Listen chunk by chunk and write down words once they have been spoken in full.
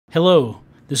Hello,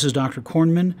 this is Dr.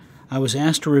 Corenman. I was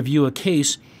asked to review a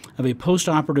case of a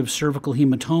post-operative cervical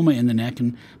hematoma in the neck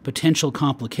and potential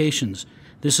complications.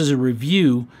 This is a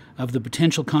review of the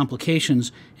potential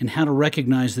complications and how to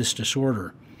recognize this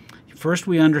disorder. First,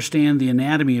 we understand the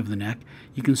anatomy of the neck.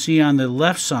 You can see on the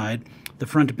left side, the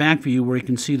front-to-back view, where you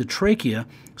can see the trachea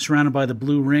surrounded by the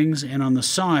blue rings, and on the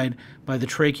side by the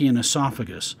trachea and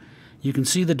esophagus. You can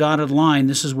see the dotted line.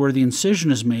 This is where the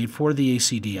incision is made for the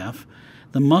ACDF.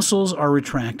 The muscles are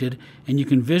retracted, and you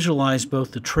can visualize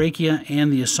both the trachea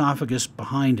and the esophagus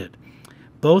behind it.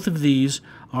 Both of these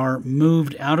are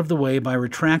moved out of the way by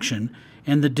retraction,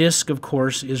 and the disc, of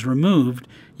course, is removed.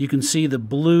 You can see the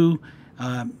blue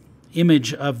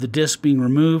image of the disc being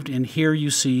removed, and here you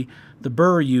see the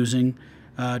burr using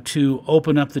to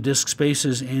open up the disc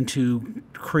spaces and to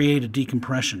create a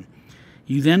decompression.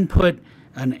 You then put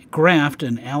a graft,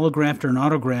 an allograft or an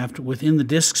autograft, within the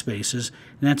disc spaces,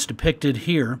 and that's depicted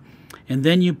here. And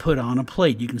then you put on a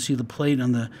plate. You can see the plate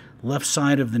on the left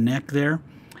side of the neck there,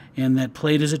 and that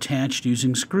plate is attached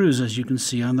using screws, as you can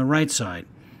see on the right side.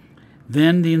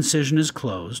 Then the incision is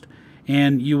closed,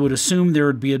 and you would assume there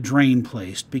would be a drain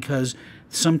placed, because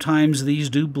sometimes these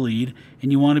do bleed,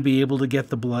 and you want to be able to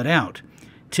get the blood out.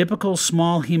 Typical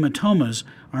small hematomas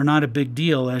are not a big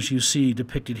deal, as you see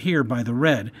depicted here by the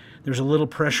red. There's a little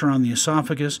pressure on the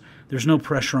esophagus. There's no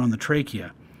pressure on the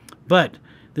trachea. But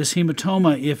this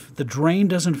hematoma, if the drain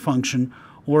doesn't function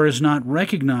or is not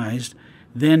recognized,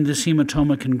 then this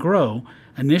hematoma can grow,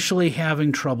 initially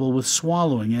having trouble with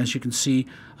swallowing, as you can see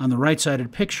on the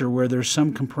right-sided picture where there's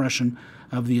some compression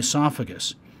of the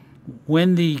esophagus.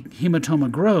 When the hematoma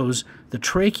grows, the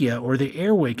trachea or the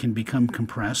airway can become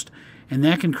compressed, and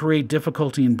that can create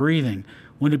difficulty in breathing.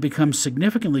 When it becomes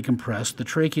significantly compressed, the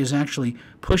trachea is actually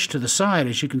pushed to the side,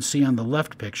 as you can see on the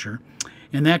left picture,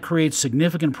 and that creates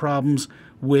significant problems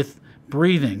with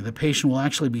breathing. The patient will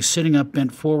actually be sitting up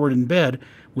bent forward in bed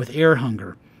with air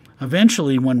hunger.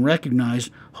 Eventually, when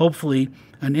recognized, hopefully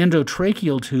an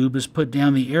endotracheal tube is put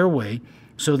down the airway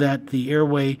so that the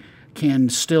airway can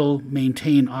still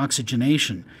maintain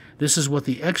oxygenation. This is what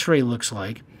the Xray looks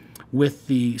like with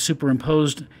the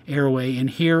superimposed airway, and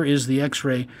here is the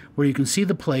Xray where you can see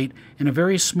the plate and a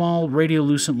very small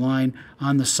radiolucent line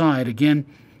on the side. Again,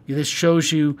 this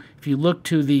shows you, if you look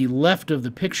to the left of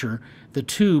the picture, the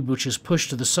tube which is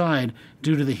pushed to the side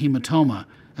due to the hematoma.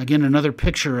 Again, another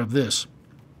picture of this.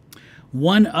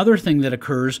 One other thing that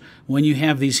occurs when you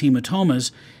have these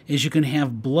hematomas is you can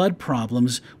have blood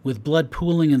problems with blood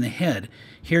pooling in the head.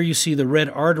 Here you see the red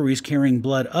arteries carrying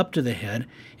blood up to the head,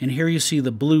 and here you see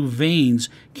the blue veins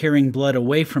carrying blood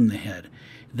away from the head.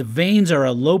 The veins are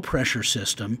a low-pressure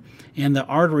system, and the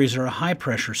arteries are a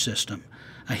high-pressure system.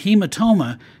 A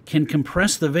hematoma can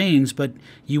compress the veins, but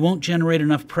you won't generate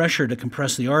enough pressure to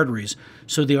compress the arteries.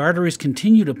 So the arteries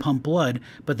continue to pump blood,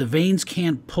 but the veins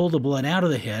can't pull the blood out of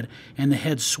the head, and the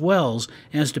head swells,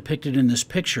 as depicted in this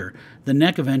picture. The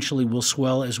neck eventually will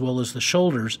swell, as well as the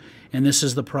shoulders, and this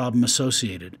is the problem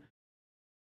associated.